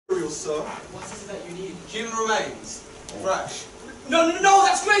sir. What is it that you need? Human remains. Fresh. No,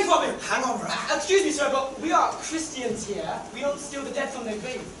 that's great, Robin! Hang on, Ralph. Excuse me, sir, but we are Christians here. We don't steal the dead from their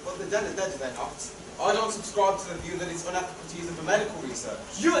grave. Well, the dead are dead, they're not. I don't subscribe to the view that it's unethical to use them for medical research.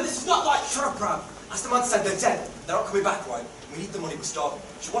 This is not like... Shut up, Ram. As the man said, they're dead. They're not coming back, right? We need the money, we're starving.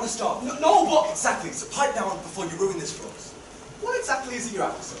 Do you want to starve? No, but... Exactly, so pipe down before you ruin this for us. What exactly is it you're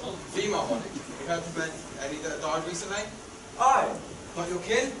after, sir? Female body. You heard from any that died recently? Aye. Not your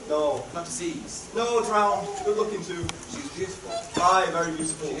kin? No. Not deceased? No, drowned. Good looking too. She was beautiful. Aye, very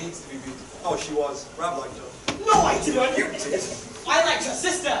beautiful. She needs to be beautiful. Oh, she was. Ram liked her. No, I didn't. I liked your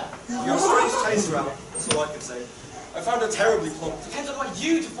sister. You're a strange taste, Ram. That's all I can say. I found her terribly plump. Depends on what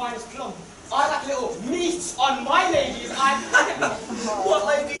you define as plump. I like a little meat on my ladies. What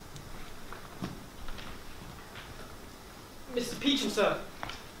lady? Mr. Peacham, sir.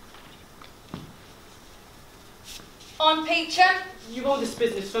 On Peacham? You own this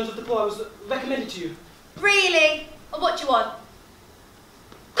business, Friends of the Poor. I was recommended to you. Really? And what do you want?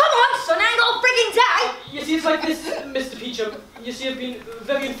 Come on, son, I ain't got a frigging day! You see, it's like this, Mr. Peacham. You see, I've been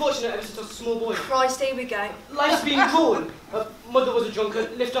very unfortunate ever since I was a small boy. Christ, here we go. Life's been cruel. Mother was a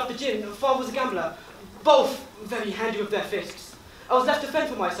drunkard, lived off the gin. Father was a gambler. Both very handy with their fists. I was left to fend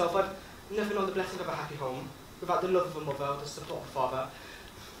for myself. I've never known the blessing of a happy home, without the love of a mother, the support of a father.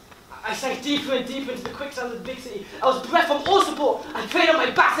 I sank deeper and deeper into the quicksand of the big city. I was bereft from all support. I preyed on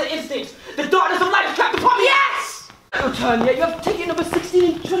my bastard instincts. The darkness of life trapped upon me. Yes! Your turn, yeah? You have ticket number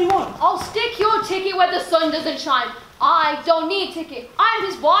 16 and 21. I'll stick your ticket where the sun doesn't shine. I don't need a ticket. I'm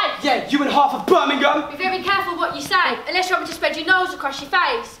his wife. Yeah, you and half of Birmingham. Be very careful what you say, unless you're having to spread your nose across your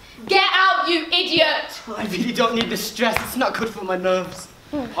face. Get out, you idiot! I really don't need the stress. It's not good for my nerves.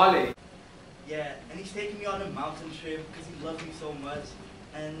 Ollie. Yeah, and he's taking me on a mountain trip because he loves me so much.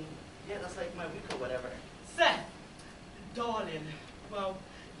 And yeah, that's like my week or whatever. Seth, darling, well,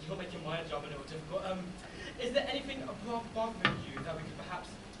 you're making my job a little difficult. Is there anything bothering you that we could perhaps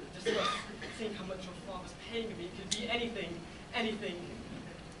discuss, seeing how much your father's paying me? It could be anything.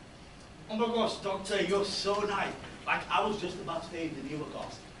 Oh my gosh, Doctor, you're so nice. Like, I was just about to say the newer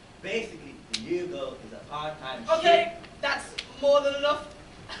cost. Basically, the new girl is a part-time Okay, that's more than enough.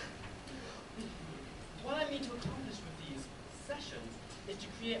 What I mean to accomplish with these sessions is to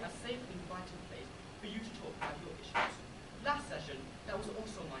create a safe and inviting place for you to talk about your issues. Last session, that was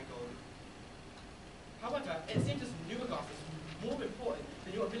also my goal. However, it seems this newer gossip is more important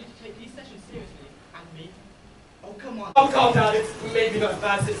than your ability to take these sessions seriously and me. Oh, come on. Oh, calm down. It's maybe not as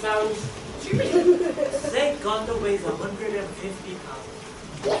bad as it sounds. What do you mean? Say Gonta weighs 150 pounds.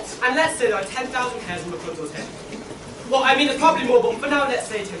 What? And let's say there are 10,000 hairs on McClunto's head. Well, I mean, there's probably more, but for now, let's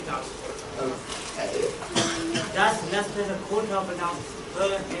say 10,000. Okay. That's less than a quarter of an ounce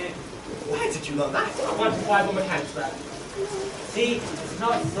per hair. Where did you learn that? I want to buy one mechanics back. See, it's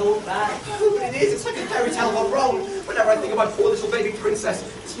not so bad. Oh, but it is. It's like a fairy tale gone wrong. Whenever I think of my poor little baby princess,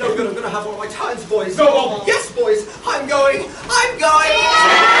 it's no good. I'm going to have one of my times, boys. Go on. Yes, boys. I'm going. I'm going.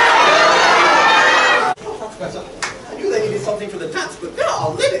 Oh, that's better. I knew they needed something for the dance, but there are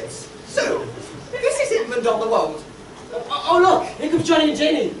limits. So, this is England on the world. Oh, look. Here comes Johnny and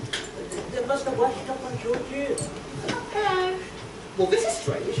Janie. They must have washed up on George. Hello. Well, this is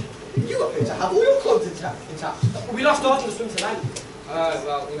strange. You appear to have all your clothes intact. We lost ours on the swim to land.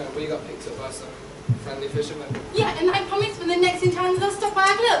 Well, you know, we got picked up by some friendly fishermen. Yeah, and I promise when the next in town they'll stop by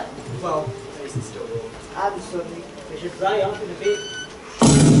our club. Well, at least it's still warm. Absolutely. We should dry off in a bit.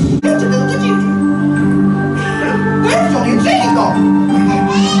 Where's Johnny and Janie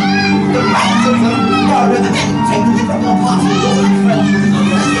gone?